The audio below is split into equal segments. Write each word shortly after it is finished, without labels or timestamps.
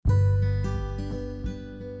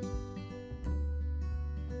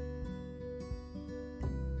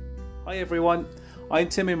Hi everyone, I'm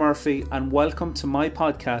Timmy Murphy and welcome to my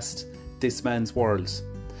podcast, This Man's World.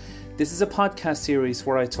 This is a podcast series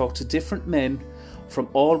where I talk to different men from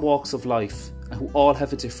all walks of life and who all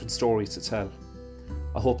have a different story to tell.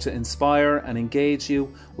 I hope to inspire and engage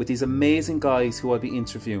you with these amazing guys who I'll be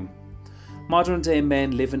interviewing. Modern day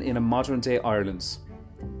men living in a modern day Ireland.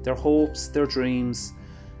 Their hopes, their dreams,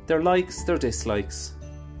 their likes, their dislikes,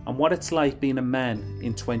 and what it's like being a man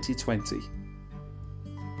in 2020.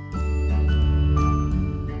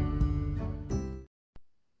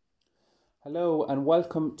 Hello and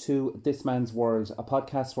welcome to This Man's World, a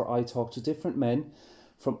podcast where I talk to different men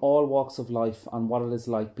from all walks of life on what it is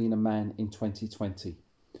like being a man in 2020.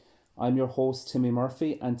 I'm your host Timmy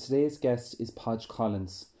Murphy and today's guest is Podge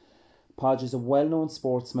Collins. Podge is a well-known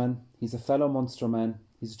sportsman, he's a fellow Munster man,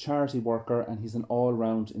 he's a charity worker and he's an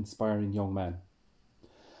all-round inspiring young man.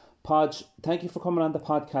 Podge, thank you for coming on the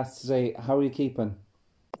podcast today. How are you keeping?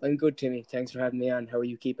 I'm good, Timmy. Thanks for having me on. How are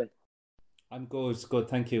you keeping? I'm good,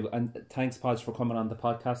 thank you. And thanks, Podge, for coming on the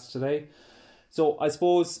podcast today. So I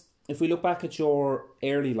suppose if we look back at your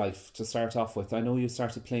early life to start off with, I know you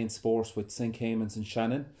started playing sport with St. Cayman's in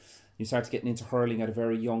Shannon. You started getting into hurling at a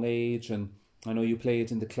very young age, and I know you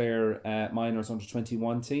played in the Clare Minors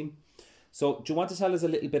under-21 team. So do you want to tell us a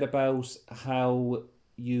little bit about how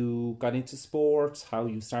you got into sport, how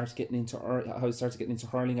you started getting into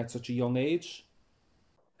hurling at such a young age?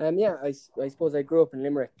 I suppose I grew up in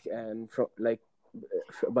Limerick. When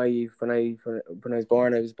I was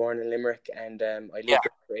born in Limerick, and I lived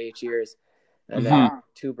there for 8 years. And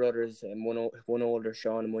two brothers, one older,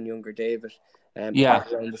 Sean, and one younger, David.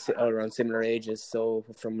 All around similar ages. So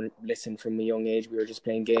from a young age, we were just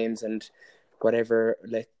playing games and whatever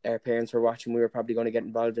our parents were watching, we were probably going to get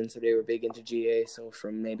involved in. So they were big into GA. So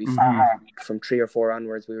from maybe from 3 or 4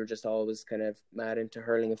 onwards, we were just always kind of mad into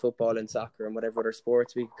hurling and football and soccer and whatever other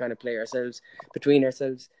sports we could kind of play between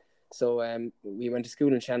ourselves. So we went to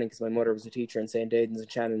school in Shannon because my mother was a teacher in St. Aidan's in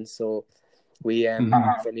Shannon. So we from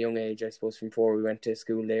a young age, I suppose from 4, we went to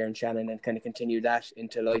school there in Shannon and kind of continued that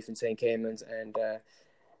into life in St. Cayman's. And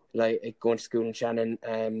going to school in Shannon,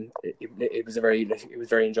 it was a very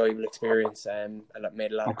enjoyable experience. I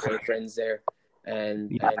made a lot of great friends there,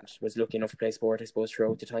 and was lucky enough to play sport, I suppose,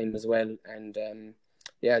 throughout the time as well. And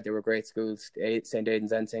they were great schools, St.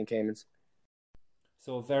 Aidan's and St. Cayman's.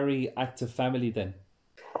 So a very active family then.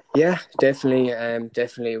 Yeah, definitely.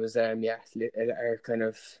 Definitely was.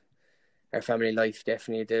 Our family life,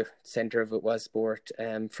 definitely the centre of it was sport.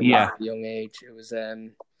 From a young age, it was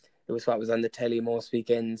what was on the telly most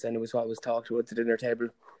weekends, and it was what was talked about at the dinner table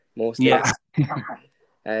most days.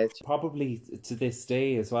 Probably to this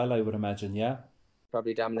day as well, I would imagine, yeah?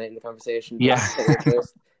 Probably dominating the conversation.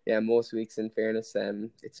 Most weeks, in fairness,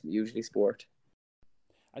 it's usually sport.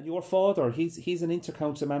 And your father, he's an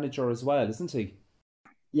inter-county manager as well, isn't he?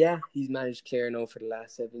 Yeah, he's managed Clare now for the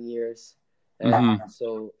last 7 years.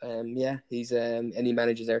 He's and he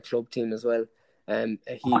manages our club team as well.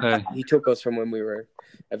 He took us from when we were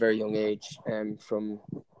a very young age, from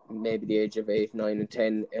maybe the age of 8, 9 and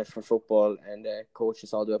 10 for football, and coached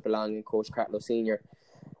us all the way up along and coached Cratloe Senior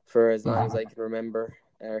for as long as I can remember.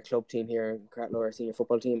 Our club team here in Cratloe, our senior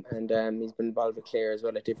football team, and he's been involved with Clare as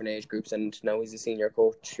well at different age groups, and now he's a senior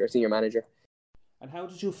coach or senior manager. And how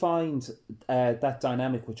did you find that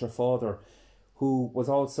dynamic with your father, who was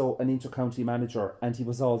also an inter-county manager, and he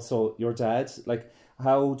was also your dad? Like,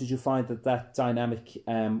 how did you find that dynamic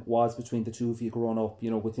was between the two of you growing up,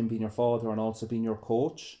 with him being your father and also being your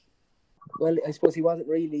coach? Well, I suppose he wasn't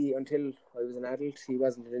really, until I was an adult, he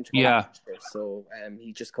wasn't an inter-county manager. So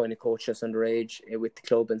he just kind of coached us underage with the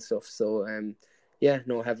club and stuff. So,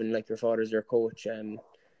 having like your father as your coach,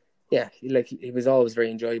 it was always very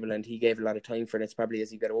enjoyable, and he gave a lot of time for it. It's probably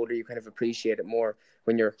as you get older, you kind of appreciate it more.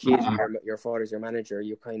 When you're a kid and your father's your manager,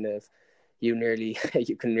 you can nearly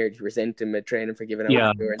resent him at training for giving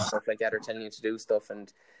out and stuff like that, or telling you to do stuff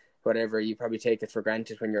and whatever. You probably take it for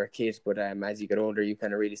granted when you're a kid, but as you get older, you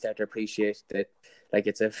kind of really start to appreciate that, like,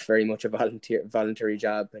 it's a very much a voluntary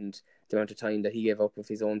job, and the amount of time that he gave up of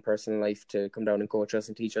his own personal life to come down and coach us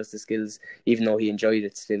and teach us the skills, even though he enjoyed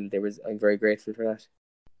it, still I'm very grateful for that.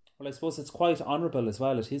 Well, I suppose it's quite honourable as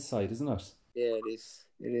well at his side, isn't it? Yeah, it is.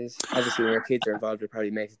 Obviously, when your kids are involved, it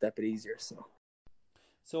probably makes it that bit easier.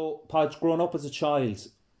 So, Podge, growing up as a child,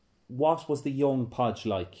 what was the young Podge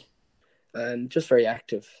like? Just very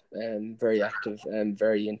active,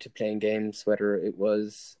 very into playing games, whether it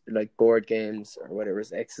was like board games or whether it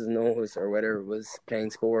was X's and O's or whether it was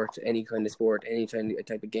playing sport, any kind of sport, any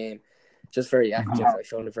type of game. Just very active. I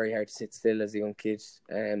found it very hard to sit still as a young kid.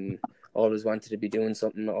 Always wanted to be doing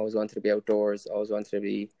something, always wanted to be outdoors, always wanted to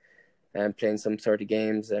be playing some sort of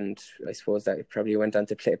games, and I suppose that probably went on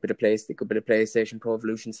to play a bit of PlayStation Pro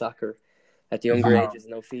Evolution Soccer at the younger ages.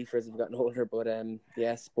 Now FIFA as I've gotten older, but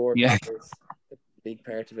sport is a big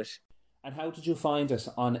part of it. And how did you find it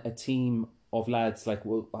on a team of lads? Like,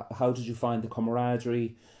 how did you find the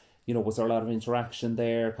camaraderie? You know, was there a lot of interaction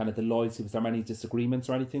there? Kind of the loyalty? Was there many disagreements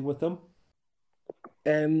or anything with them?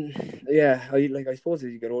 I suppose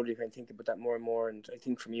as you get older, you kind of think about that more and more. And I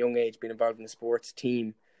think from a young age, being involved in a sports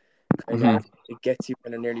team, it gets you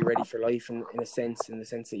kind of nearly ready for life in the sense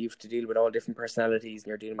that you have to deal with all different personalities and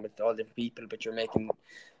you're dealing with all different people, but you're making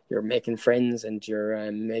friends and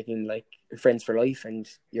you're making like friends for life, and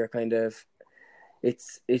you're kind of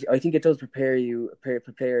I think it does prepare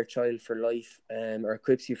a child for life, or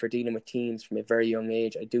equips you for dealing with teams from a very young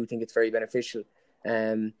age. I do think it's very beneficial.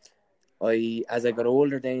 As I got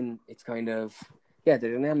older, then it's kind of the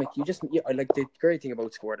dynamic. I like the great thing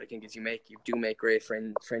about sport. I think is you do make great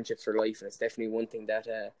friendships for life, and it's definitely one thing that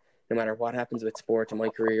no matter what happens with sport in my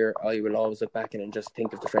career, I will always look back and just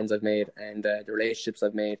think of the friends I've made and the relationships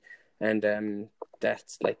I've made, and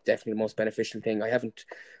that's like definitely the most beneficial thing. I haven't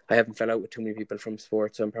fell out with too many people from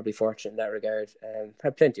sport, so I'm probably fortunate in that regard.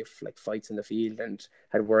 Had plenty of like fights in the field and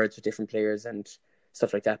had words with different players and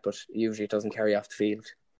stuff like that, but usually it doesn't carry off the field.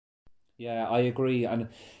 Yeah, I agree. And,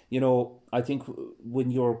 you know, I think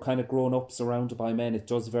when you're kind of grown up surrounded by men, it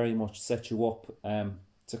does very much set you up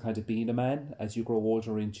to kind of being a man as you grow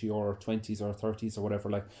older into your 20s or 30s or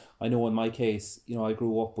whatever. Like, I know in my case, you know, I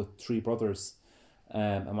grew up with three brothers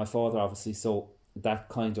and my father, obviously. So that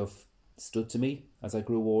kind of stood to me as I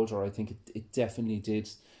grew older. I think it definitely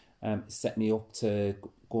did set me up to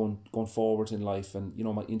going forward in life, and, you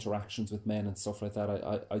know, my interactions with men and stuff like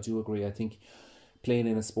that. I do agree. I think playing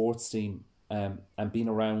in a sports team and being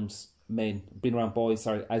around boys,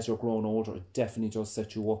 as you're growing older, it definitely does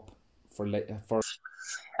set you up for.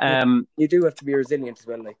 You do have to be resilient as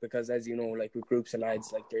well, like, because as you know, like with groups of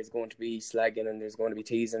lads, like there's going to be slagging and there's going to be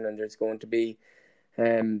teasing and there's going to be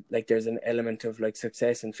like there's an element of like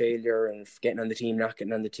success and failure and getting on the team, not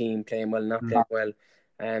getting on the team, playing well, not playing well,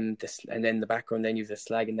 and then the background, then you've the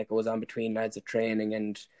slagging that goes on between lads at training,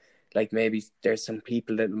 and like maybe there's some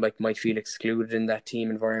people that like might feel excluded in that team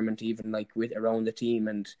environment, even like with around the team,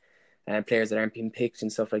 and players that aren't being picked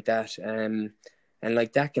and stuff like that. And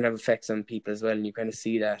like that can have effects on people as well, and you kind of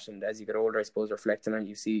see that. And as you get older, I suppose, reflecting on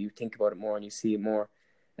it, you think about it more and you see it more.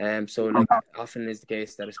 So like often is the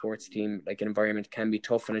case that a sports team, like an environment, can be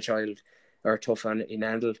tough on a child or tough on an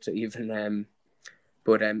adult even.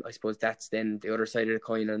 But I suppose that's then the other side of the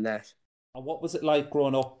coin on that. And what was it like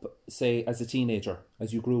growing up, say, as a teenager,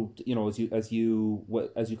 as you grew, you know, as you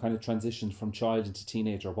kind of transitioned from child into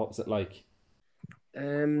teenager? What was it like?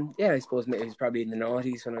 I suppose it was probably in the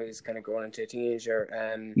noughties when I was kind of growing into a teenager.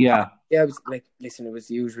 I was like, listen, it was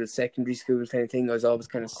the usual secondary school kind of thing. I was always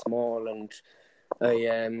kind of small, and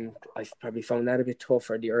I probably found that a bit tough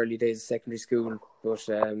for the early days of secondary school. But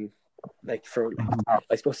I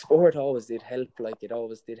suppose sport always did help. Like it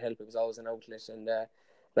always did help. It was always an outlet, and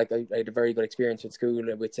like I had a very good experience with school,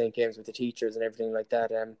 with St. James, with the teachers and everything like that.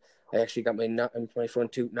 I actually got my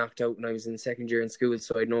front tooth knocked out when I was in second year in school,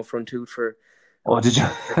 so I had no front tooth for. Oh, did you?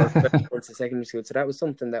 Months of secondary school, so that was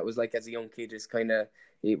something that was like, as a young kid, is kind of,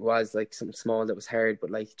 it was like something small that was hard, but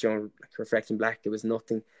like, you know, like reflecting back, it was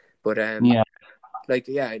nothing. But like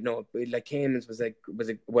Cayman's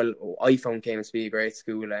I found Cayman's to be a great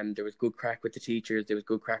school. There was good crack with the teachers, there was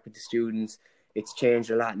good crack with the students. It's changed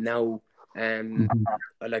a lot now.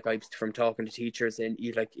 Like from talking to teachers, and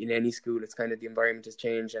like in any school, it's kind of, the environment has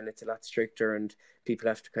changed and it's a lot stricter, and people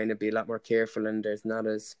have to kind of be a lot more careful, and there's not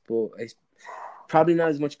as, probably not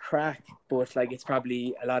as much crack, but like it's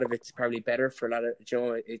probably, a lot of it's probably better for a lot of, you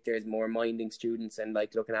know, there's more minding students and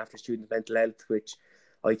like looking after students' mental health, which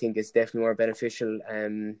I think is definitely more beneficial.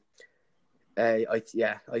 I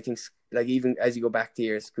think like even as you go back to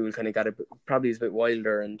your school, kind of probably is a bit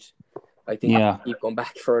wilder, and I think keep going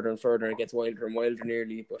back further and further, and it gets wilder and wilder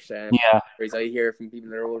nearly. But whereas I hear from people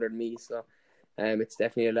that are older than me, so it's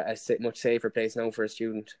definitely a much safer place now for a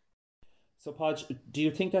student. So, Podge, do you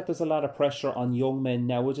think that there's a lot of pressure on young men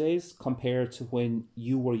nowadays compared to when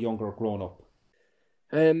you were younger growing up?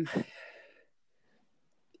 I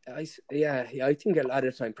think a lot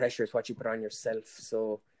of the time pressure is what you put on yourself.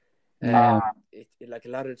 So like a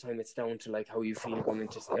lot of the time it's down to like how you feel going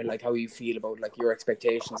into, like how you feel about like your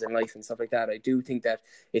expectations in life and stuff like that. I do think that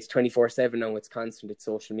it's 24/7 now. It's constant. It's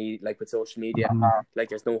social media, like with social media, like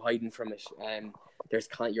there's no hiding from it.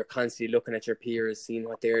 You're constantly looking at your peers, seeing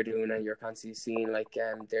what they're doing, and you're constantly seeing like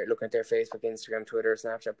they're looking at their Facebook, Instagram, Twitter,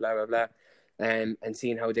 Snapchat, blah blah blah. and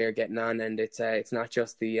seeing how they're getting on. And it's not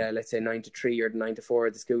just the let's say 9 to 3 or the 9 to 4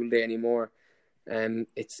 of the school day anymore.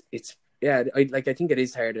 It's yeah, I think it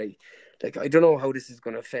is hard. I don't know how this is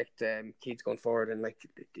going to affect kids going forward, and like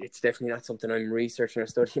it's definitely not something I'm researching or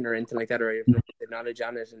studying or anything like that, or I have no knowledge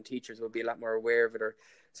on it, and teachers will be a lot more aware of it, or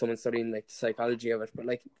someone studying like the psychology of it. But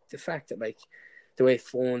like the fact that like the way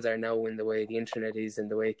phones are now and the way the internet is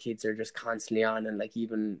and the way kids are just constantly on, and like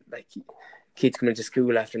even like kids coming to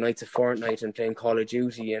school after nights of Fortnite and playing Call of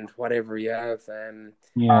Duty and whatever you have,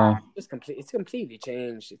 it's completely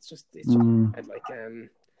changed. It's just like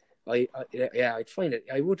I'd find it.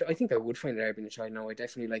 I think I would find it hard being a child now. I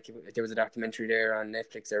definitely like. There was a documentary there on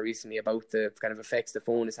Netflix there recently about the kind of effects the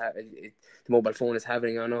mobile phone is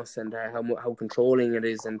having on us, and how controlling it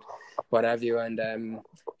is, and what have you. And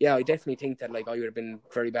I definitely think that like I would have been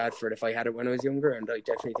very bad for it if I had it when I was younger. And I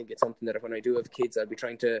definitely think it's something that when I do have kids, I'll be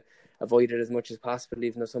trying to avoid it as much as possible.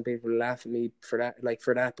 Even though some people laugh at me for that,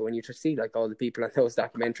 but when you see like all the people on those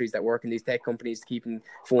documentaries that work in these tech companies keeping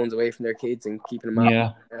phones away from their kids and keeping them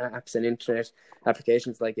off apps and internet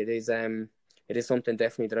applications, like it is something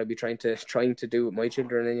definitely that I'd be trying to do with my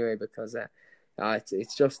children anyway, because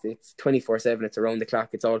it's 24/7, it's around the clock,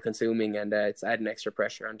 it's all consuming, and it's adding extra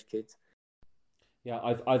pressure onto kids. Yeah,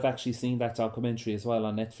 I've actually seen that documentary as well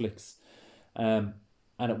on Netflix, and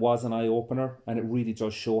it was an eye opener, and it really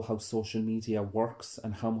does show how social media works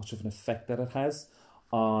and how much of an effect that it has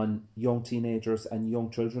on young teenagers and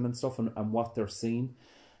young children and stuff, and what they're seeing.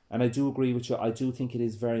 And I do agree with you. I do think it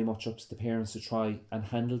is very much up to the parents to try and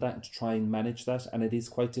handle that and to try and manage that. And it is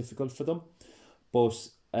quite difficult for them. But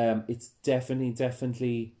it's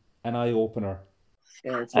definitely an eye-opener.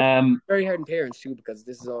 Yeah, it's very hard on parents too, because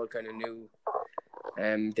this is all kind of new.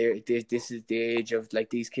 This is the age of like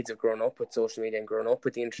these kids have grown up with social media and grown up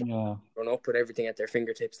with the internet, grown up with everything at their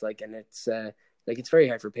fingertips. Like, and it's it's very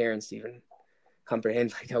hard for parents to even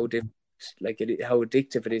comprehend like how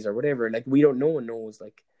addictive it is or whatever. Like no one knows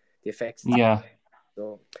like the effects.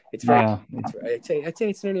 So it's very. I'd say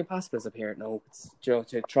it's nearly impossible as a parent now. It's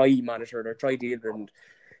to try monitor it or try deal with it, and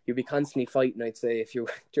you'll be constantly fighting. I'd say if you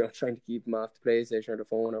trying to keep them off the PlayStation or the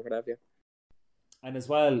phone or what have you. And as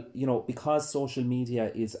well, because social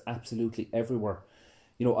media is absolutely everywhere,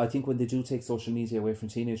 I think when they do take social media away from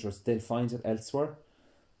teenagers, they'll find it elsewhere.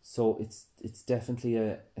 So it's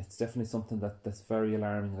definitely something that's very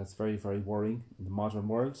alarming. That's very, very worrying in the modern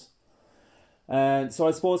world. And so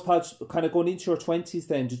I suppose, Pat, kind of going into your 20s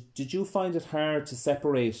then, did you find it hard to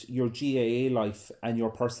separate your GAA life and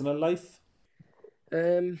your personal life?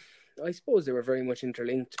 I suppose they were very much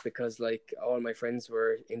interlinked, because like all my friends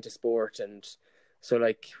were into sport, and so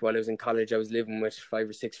like while I was in college, I was living with 5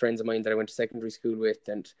 or 6 friends of mine that I went to secondary school with,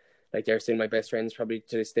 and like they're still my best friends probably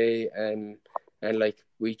to this day. And like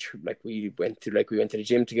we went to the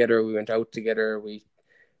gym together, we went out together, we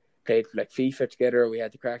played like FIFA together, we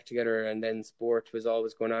had the crack together, and then sport was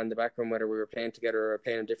always going on in the background, whether we were playing together or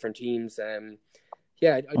playing on different teams.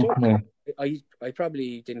 I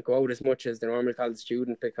probably didn't go out as much as the normal college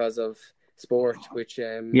student because of sport, which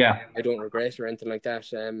I don't regret or anything like that.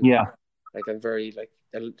 Like I'm very like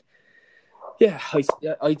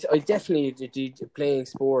I definitely did playing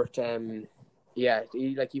sport. Like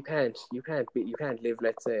you can't live,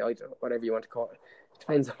 let's say, I don't know, whatever you want to call it.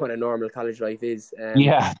 Depends on what a normal college life is.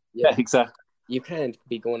 Exactly. You can't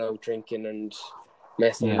be going out drinking and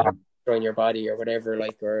messing and throwing your body or whatever,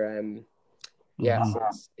 like, or so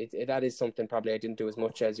that is something probably I didn't do as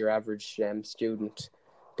much as your average student,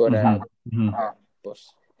 but I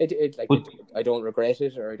don't regret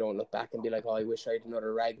it, or I don't look back and be like, oh, I wish I had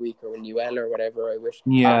another rag week or in UL or whatever. I wish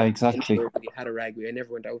exactly. I never had a rag week. I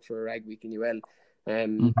never went out for a rag week in UL,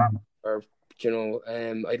 or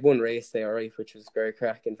I had one race there, right, which was very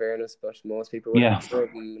crack in fairness, but most people would have them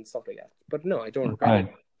and stuff like that. But no, I don't regret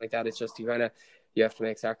it like that. It's just you have to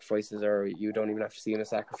make sacrifices, or you don't even have to see them as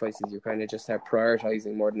sacrifices. You kind of just have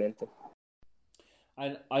prioritizing more than anything.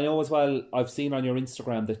 And I know as well, I've seen on your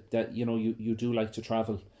Instagram that you do like to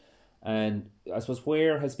travel, and I suppose,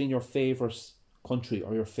 where has been your favourite country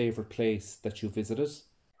or your favourite place that you visited?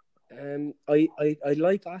 I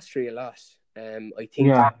like Austria a lot. I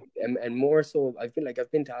think, and more so, I've been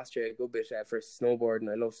to Austria a good bit for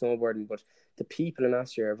snowboarding. I love snowboarding, but the people in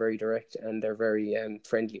Austria are very direct and they're very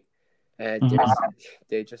friendly.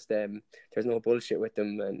 They just there's no bullshit with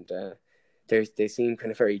them, and they seem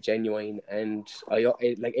kind of very genuine. And I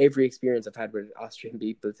like every experience I've had with Austrian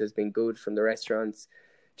people has been good, from the restaurants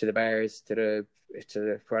to the bars to the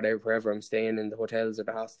wherever I'm staying, in the hotels or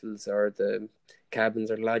the hostels or the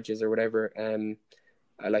cabins or lodges or whatever.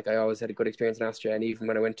 I always had a good experience in Austria, and even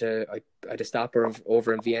when I went to, I had a stopper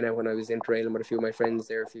over in Vienna when I was interrailing with a few of my friends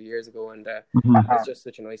there a few years ago, and it's just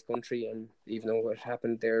such a nice country. And even though what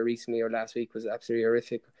happened there recently or last week was absolutely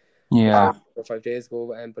horrific, 4 or 5 days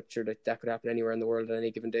ago, but sure that could happen anywhere in the world on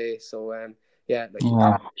any given day. So I don't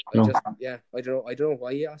know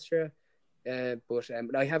why Austria,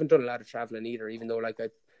 but I haven't done a lot of traveling either. Even though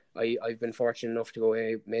I've been fortunate enough to go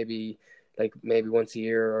away maybe once a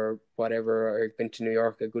year or whatever, or I've been to New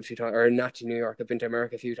York a good few times, or not to New York, I've been to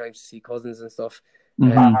America a few times to see cousins and stuff.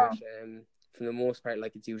 But from the most part,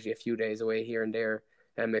 it's usually a few days away here and there.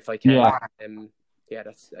 If I can,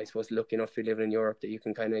 that's, I suppose, lucky enough to be living in Europe that you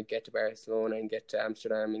can kind of get to Barcelona and get to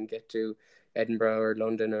Amsterdam and get to Edinburgh or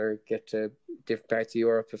London or get to different parts of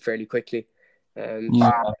Europe fairly quickly.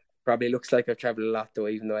 Probably looks like I've traveled a lot though,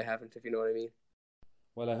 even though I haven't, if you know what I mean.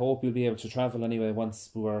 Well, I hope you'll be able to travel anyway once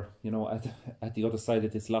we're, at the other side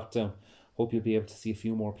of this lockdown. Hope you'll be able to see a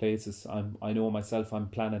few more places. I know myself, I'm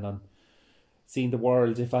planning on seeing the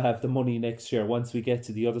world if I have the money next year once we get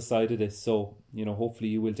to the other side of this. So, hopefully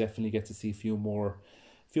you will definitely get to see a few more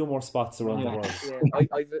spots around the world. I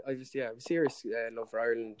have a serious love for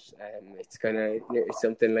Ireland. It's kind of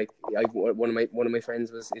something like one of my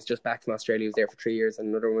friends is just back from Australia. He was there for 3 years, and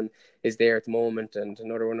another one is there at the moment, and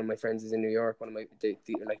another one of my friends is in New York.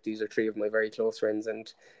 These are three of my very close friends,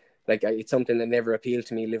 and it's something that never appealed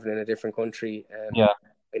to me living in a different country. I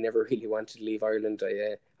never really wanted to leave Ireland.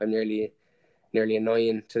 I'm nearly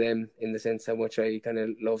annoying to them in the sense how much I kind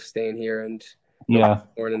of love staying here and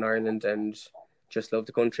born in Ireland and just love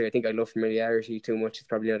the country. I think I love familiarity too much. It's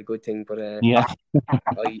probably not a good thing, but I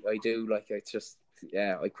do. It's just,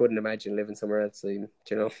 I couldn't imagine living somewhere else.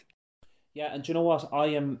 Yeah, and do you know what?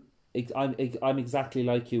 I'm exactly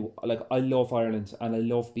like you. I love Ireland and I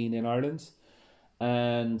love being in Ireland,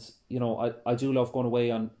 and I do love going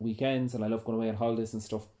away on weekends and I love going away on holidays and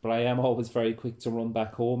stuff. But I am always very quick to run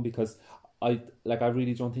back home because I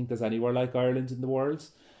really don't think there's anywhere like Ireland in the world,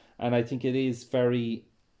 and I think it is very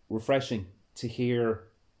refreshing to hear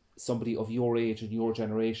somebody of your age and your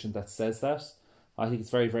generation that says that. I think it's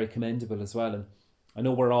very, very commendable as well. And I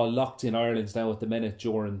know we're all locked in Ireland now at the minute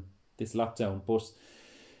during this lockdown, but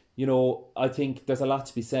I think there's a lot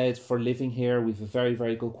to be said for living here. We've a very,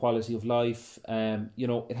 very good quality of life.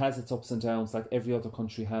 It has its ups and downs like every other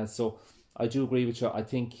country has. So I do agree with you. I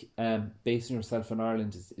think basing yourself in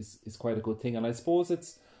Ireland is quite a good thing. And I suppose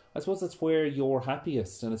it's where you're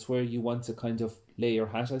happiest and it's where you want to kind of lay your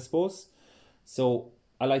hat, I suppose. So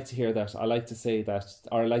I like to hear that. I like to say that,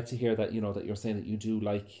 or I like to hear that, that you're saying that you do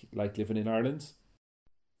like living in Ireland.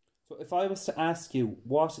 So if I was to ask you,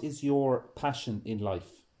 what is your passion in life?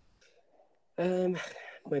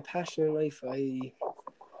 My passion in life, I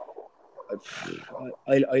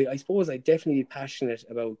suppose I'd definitely be passionate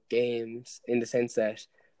about games in the sense that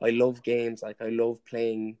I love games. I love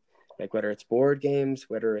playing, whether it's board games,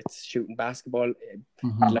 whether it's shooting basketball.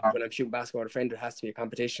 When I'm shooting basketball with a friend, it has to be a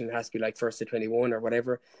competition. It has to be first to 21 or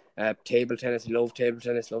whatever. Table tennis, love table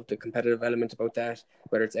tennis, love the competitive element about that.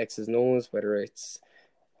 Whether it's X's and O's, whether it's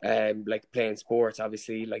playing sports,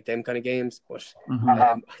 obviously, them kind of games. But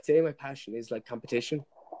I'd say my passion is competition.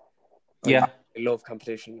 I love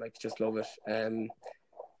competition, just love it.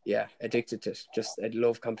 Addicted to it. Just I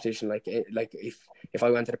love competition. If I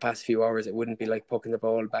wanted to pass a few hours, it wouldn't be pucking the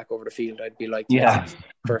ball back over the field. I'd be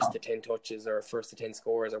first to 10 touches or first to 10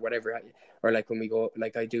 scores or whatever. Or when we go, I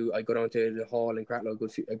go down to the hall in Cratloe.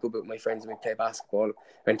 I go with my friends and we play basketball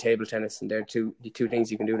and table tennis, and they're the two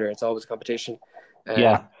things you can do there. It's always competition.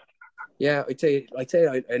 I'd say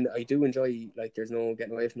I do enjoy, there's no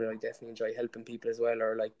getting away from it. I definitely enjoy helping people as well,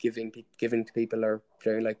 or giving to people, or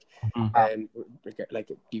playing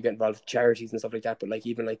you get involved with charities and stuff like that. But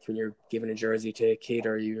even when you're giving a jersey to a kid,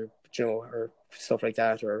 or or stuff like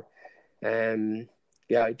that, or I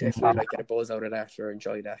definitely get a buzz out of that or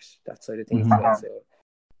enjoy that side of things as well. So.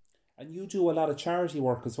 And you do a lot of charity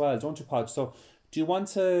work as well, don't you, Pod? So do you want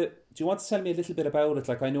to tell me a little bit about it?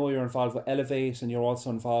 I know you're involved with Elevate and you're also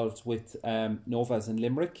involved with Novas in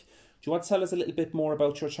Limerick. Do you want to tell us a little bit more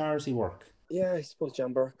about your charity work? Yeah, I suppose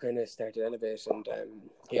John Burke kind of started Elevate, and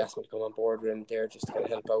he asked me to come on board with him there just to kind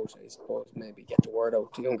of help out. I suppose maybe get the word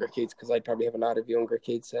out to younger kids, because I'd probably have a lot of younger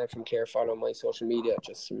kids from Clare following my social media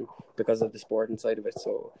just because of the sporting side of it.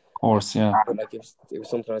 So, of course, yeah. But it was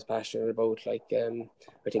something I was passionate about. I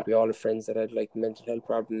think we all have friends that had mental health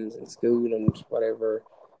problems in school and whatever,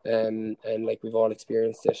 and we've all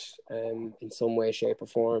experienced it in some way, shape, or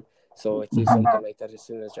form. So it's something like that. As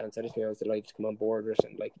soon as John said it to me, I was delighted to come on board with it.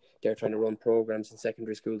 And they're trying to run programs in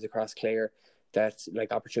secondary schools across Clare that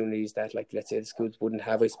like opportunities that like let's say the schools wouldn't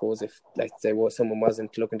have, I suppose, if let's say someone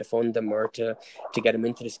wasn't looking to fund them or to get them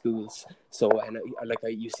into the schools. So and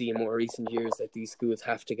you see in more recent years that these schools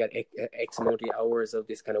have to get X amount of hours of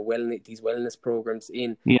this kind of these wellness programs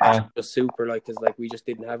in. Yeah, just super, like, because like we just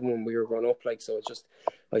didn't have them when we were growing up, like, so it's just,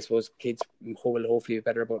 I suppose kids will hopefully be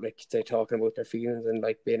better about, like, say, talking about their feelings and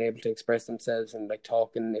like being able to express themselves and like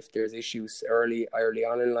talking if there's issues early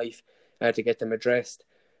on in life, to get them addressed.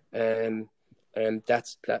 And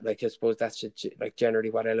that's that, like, I suppose that's like generally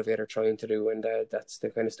what Elevate are trying to do, and that's the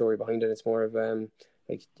kind of story behind it. It's more of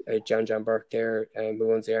like John Burke there,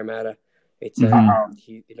 who owns the Armada. It's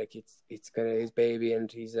he, like, it's kind of his baby,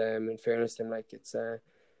 and he's in fairness to him, like, it's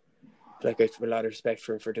like, I have a lot of respect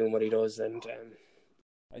for him for doing what he does. And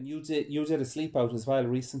you did a sleep out as well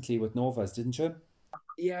recently with Novas, didn't you?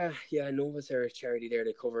 Yeah, Novas are a charity there.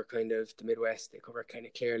 They cover kind of the Midwest. They cover kind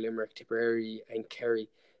of Clare, Limerick, Tipperary, and Kerry.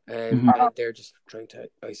 And they're just trying to,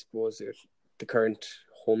 I suppose, the current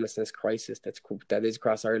homelessness crisis that is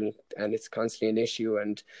across Ireland, and it's constantly an issue.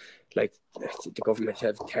 And like, the government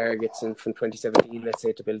have targets from 2017, let's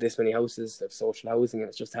say, to build this many houses of social housing, and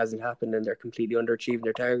it just hasn't happened, and they're completely underachieving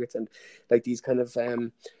their targets. And like, these kind of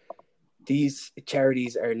these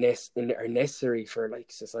charities are necessary for,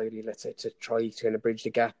 like, society, let's say, to try to kind of bridge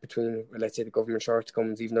the gap between, let's say, the government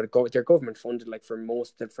shortcomings, even though they're government funded, like, for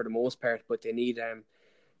the most part, but they need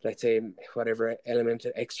let's say, whatever element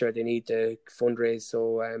extra they need to fundraise.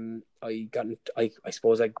 So I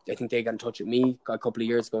suppose I think they got in touch with me a couple of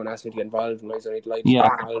years ago and asked me to get involved, and I was only delighted to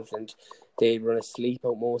get involved. And they run a sleep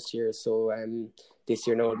out most years, so this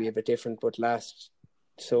year now will be a bit different. But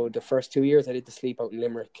so the first 2 years I did the sleep out in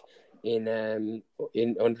Limerick, in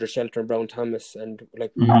under the shelter in Brown Thomas, and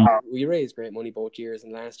like we raised great money both years.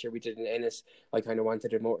 And last year we did in Ennis. I kind of wanted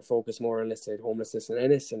to focus more on, let's say, homelessness in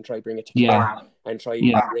Ennis, and try bring it to Clare, and try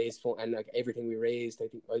raise and like everything we raised, I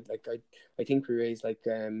think we raised like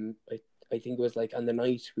I think it was like on the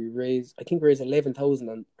night we raised 11,000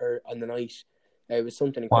 on the night. It was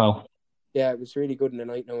something incredible. Wow. Yeah, it was really good in the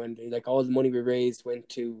night now, and like all the money we raised went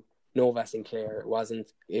to Novas in Clare.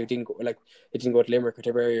 It didn't go to Limerick or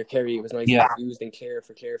Tipperary or Kerry. It was nice to be used in Clare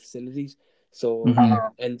for Clare facilities. So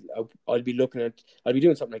and I'll be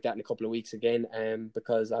doing something like that in a couple of weeks again,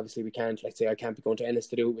 because obviously we can't, like, say, I can't be going to Ennis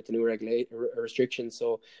to do it with the new restrictions.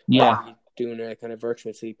 So I'll be doing a kind of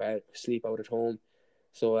virtual sleep out at home.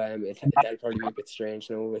 So that'll probably be a bit strange,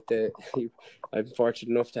 you know. I'm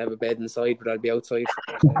fortunate enough to have a bed inside, but I'll be outside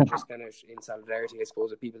for it, and just kind of in solidarity, I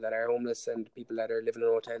suppose, with people that are homeless, and people that are living in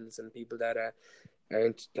hotels, and people that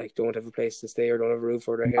aren't, like, don't have a place to stay or don't have a roof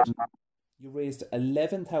over their head. You raised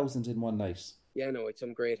 11,000 in one night. Yeah, no, it's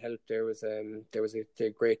some great help. There was a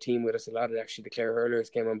great team with us. A lot of the Clare hurlers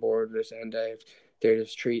came on board with it, and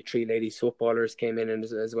there's three ladies footballers came in and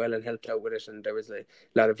as well and helped out with it, and there was a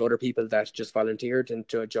lot of other people that just volunteered and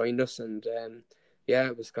joined us. And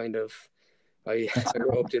it was kind of, I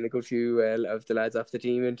roped in a good few of the lads off the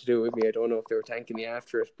team in to do it with me. I don't know if they were thanking me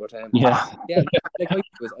after it, but like,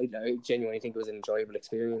 I genuinely think it was an enjoyable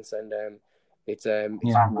experience. And it's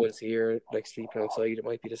once a year, like, sleeping outside. It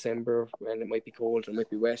might be December and it might be cold, it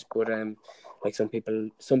might be wet, but like, some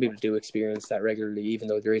people do experience that regularly, even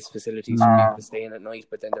though there is facilities for people to stay in at night,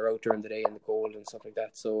 but then they're out during the day in the cold and stuff like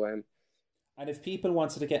that. So and if people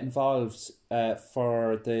wanted to get involved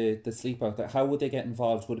for the sleep out, how would they get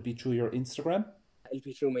involved? Would it be through your Instagram? It'll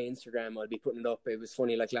be through my Instagram. I'll be putting it up. It was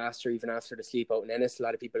funny, like, last year, even after the sleep out in Ennis, a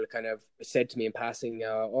lot of people kind of said to me in passing,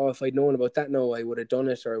 if I'd known about that now, I would have done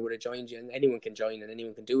it, or I would have joined you. And anyone can join and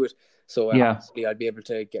anyone can do it. So I'll be able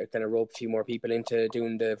to kind of rope a few more people into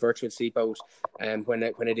doing the virtual sleep out when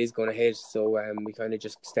it is going ahead. So we kind of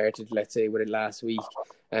just started, let's say, with it last week,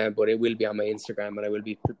 but it will be on my Instagram, and I will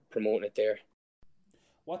be promoting it there.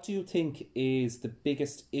 What do you think is the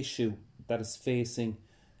biggest issue that is facing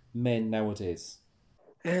men nowadays?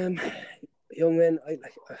 Young men, I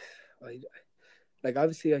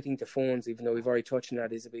obviously, I think the phones, even though we've already touched on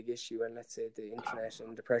that, is a big issue, and let's say the internet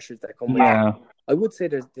and the pressures that come with it. I would say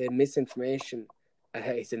there's the misinformation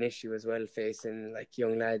is an issue as well, facing, like,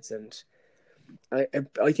 young lads. And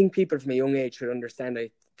I think people from a young age should understand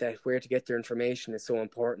that where to get their information is so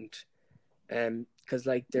important. Because,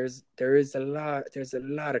 like, there's a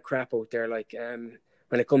lot of crap out there, like,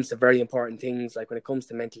 when it comes to very important things, like when it comes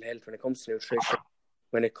to mental health, when it comes to nutrition,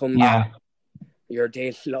 when it comes to your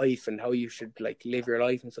daily life and how you should, like, live your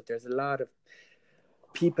life and stuff. There's a lot of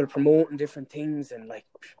people promoting different things and, like,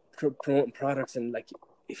 promoting products, and, like,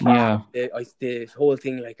 the whole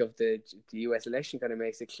thing like of the US election kind of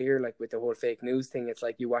makes it clear, like with the whole fake news thing. It's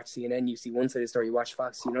like you watch CNN, you see one side of the story, you watch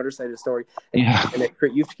Fox, you see another side of the story, and you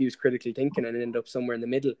have to use critical thinking and end up somewhere in the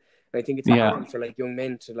middle. And I think it's important for like young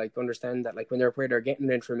men to like understand that, like when where they're getting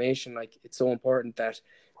the information, like it's so important that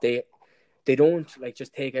they don't like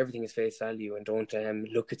just take everything as face value, and don't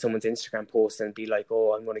look at someone's Instagram post and be like,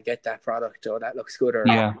 oh, I'm going to get that product, or that looks good, or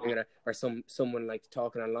someone like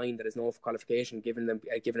talking online that has no qualification giving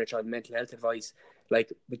a child mental health advice.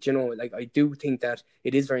 Like, but you know, like I do think that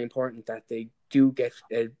it is very important that they do get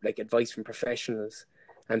like advice from professionals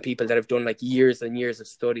and people that have done like years and years of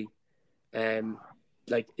study.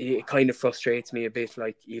 Like it kind of frustrates me a bit.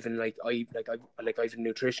 Like even like I've a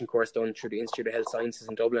nutrition course done through the Institute of Health Sciences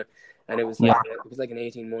in Dublin, and it was like an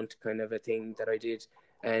 18-month kind of a thing that I did,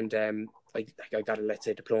 and I got a, let's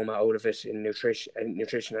say, diploma out of it in nutrition,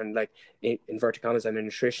 and like in inverted commas, I'm a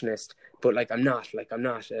nutritionist, but like I'm not I'm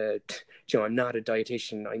not a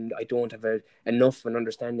dietitian. I don't have enough an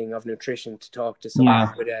understanding of nutrition to talk to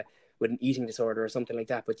someone with an eating disorder or something like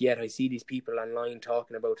that. But yet I see these people online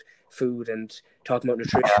talking about food and talking about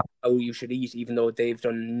nutrition, how you should eat, even though they've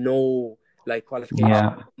done no like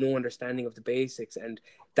qualification, no understanding of the basics, and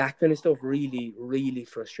that kind of stuff really, really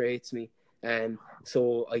frustrates me.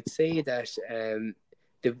 So I'd say that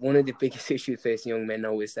one of the biggest issues facing young men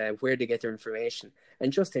now is where they get their information,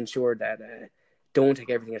 and just ensure that don't take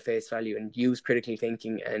everything at face value and use critical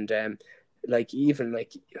thinking. And like even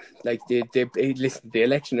like listen, the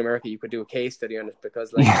election in America, you could do a case study on it,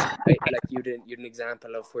 because like you did an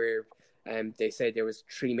example of where they said there was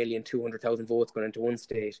 3,200,000 votes going into one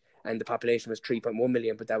state and the population was 3.1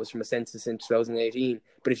 million, but that was from a census in 2018.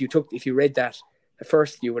 But if you read that at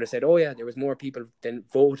first, you would have said, oh yeah, there was more people than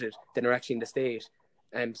voted than are actually in the state.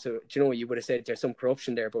 So you know, you would have said there's some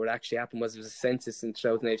corruption there, but what actually happened was there was a census in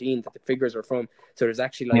 2018 that the figures were from. So there's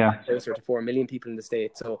actually like closer to 4 million people in the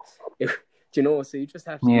state. So you know, so you just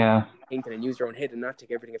have to think and use your own head and not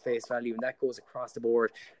take everything at face value, and that goes across the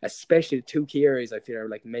board. Especially the two key areas I feel are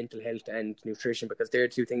like mental health and nutrition, because they're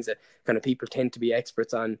two things that kind of people tend to be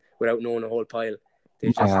experts on without knowing a whole pile.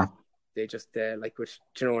 They just like, which,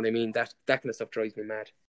 do you know what I mean? That kind of stuff drives me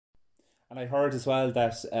mad. And I heard as well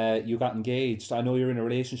that you got engaged. I know you're in a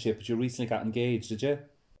relationship, but you recently got engaged, did you?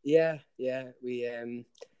 Yeah. We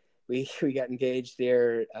got engaged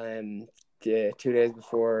there 2 days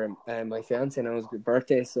before my fiance and I's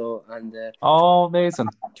birthday. So on the amazing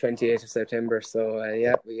 28th of September. So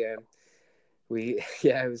it was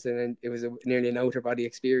nearly an outer body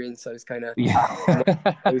experience. I was kind of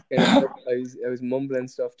I was mumbling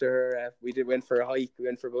stuff to her. We went for a hike. We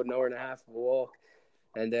went for about an hour and a half of a walk,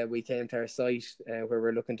 and we came to our site where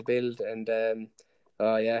we're looking to build. And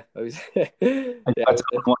I was a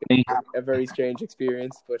very strange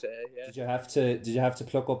experience. But Did you have to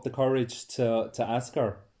pluck up the courage to ask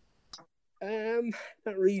her?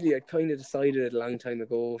 Not really. I kind of decided it a long time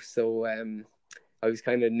ago. So I was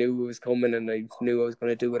kind of knew it was coming, and I knew I was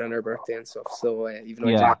going to do it on her birthday and stuff. So even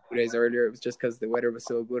though I did it 2 days earlier, it was just because the weather was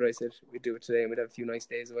so good. I said we'd do it today and we'd have a few nice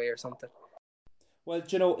days away or something. Well,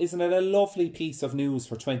 you know, isn't it a lovely piece of news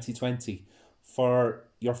for 2020 for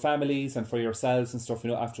your families and for yourselves and stuff,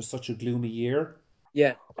 you know, after such a gloomy year?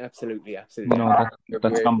 Yeah, absolutely. You know,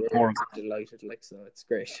 that's we're delighted, like, so it's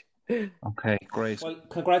great. Okay, great. Well,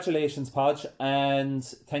 congratulations, Podge, and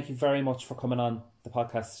thank you very much for coming on the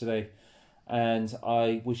podcast today. And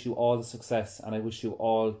I wish you all the success, and I wish you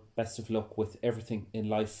all best of luck with everything in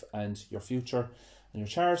life and your future and your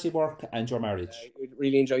charity work and your marriage. I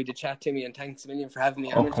really enjoyed the chat, Timmy, and thanks a million for having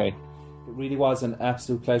me on. Okay. It really was an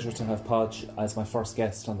absolute pleasure to have Podge as my first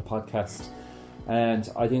guest on the podcast. And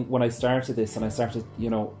I think when I started this and I started, you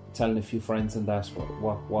know, telling a few friends and that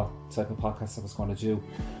what type of podcast I was going to do,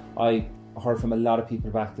 I heard from a lot of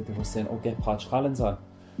people back that they were saying, oh, get Podge Collins on.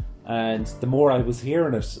 And the more I was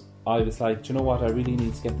hearing it, I was like, do you know what, I really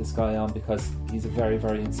need to get this guy on, because he's a very,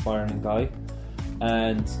 very inspiring guy.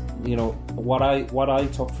 And, you know, what I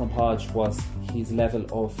took from Podge was his level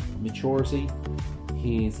of maturity,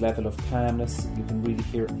 his level of calmness. You can really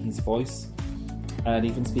hear it in his voice. And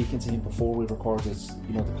even speaking to him before we recorded,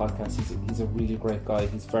 you know, the podcast, he's a really great guy.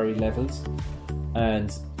 He's very leveled.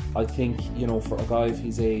 And I think, you know, for a guy of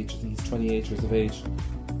his age, he's 28 years of age,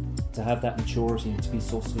 to have that maturity and to be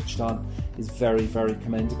so switched on is very, very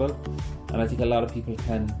commendable. And I think a lot of people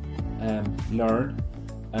can learn,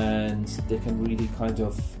 and they can really kind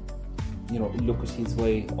of, you know, look at his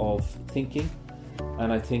way of thinking.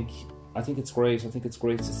 And I think it's great. I think it's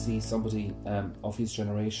great to see somebody of his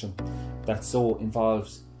generation that's so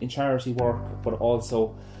involved in charity work, but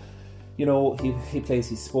also, you know, he plays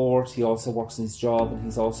his sport, he also works in his job, and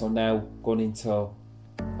he's also now gone into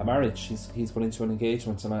a marriage. He's going into an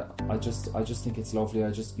engagement, and I just think it's lovely.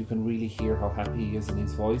 You can really hear how happy he is in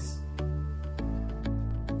his voice.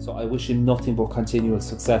 So I wish him nothing but continual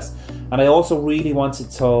success. And I also really wanted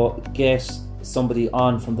to get somebody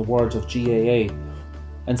on from the world of GAA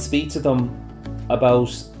and speak to them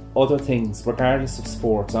about other things regardless of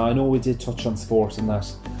sport. Now, I know we did touch on sport and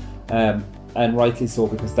that, and rightly so,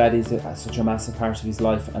 because that is such a massive part of his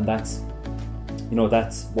life, and that's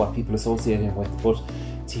what people associate him with. But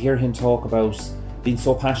to hear him talk about being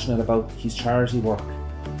so passionate about his charity work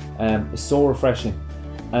is so refreshing,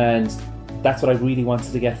 and that's what I really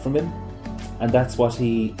wanted to get from him, and that's what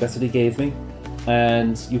he gave me.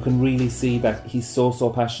 And you can really see that he's so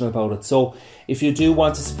passionate about it. So if you do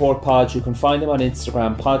want to support Podge, you can find him on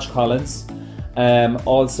Instagram, Podge Collins.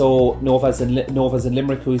 Also Novas in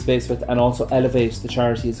Limerick, who he's based with, and also Elevate, the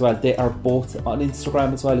charity, as well. They are both on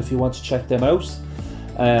Instagram as well, if you want to check them out,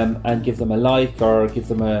 and give them a like or give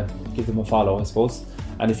them a follow, I suppose.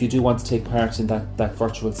 And if you do want to take part in that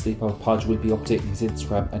virtual sleep out, Podge will be updating his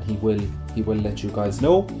Instagram, and he will let you guys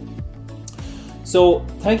know. So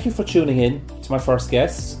thank you for tuning in to my first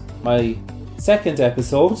guest, my second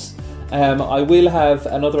episode. I will have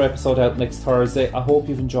another episode out next Thursday. I hope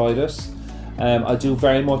you've enjoyed it. I do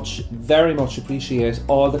very much appreciate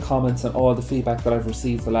all the comments and all the feedback that I've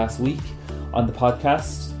received the last week on the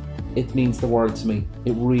podcast. It means the world to me.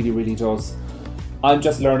 It really, really does. I'm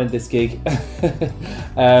just learning this gig.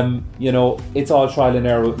 It's all trial and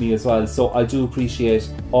error with me as well. So I do appreciate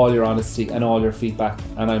all your honesty and all your feedback,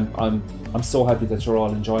 and I'm so happy that you're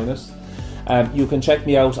all enjoying it. You can check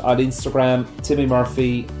me out on Instagram, Timmy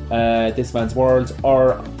Murphy, This Man's World,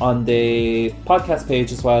 or on the podcast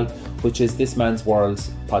page as well, which is This Man's World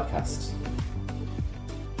Podcast.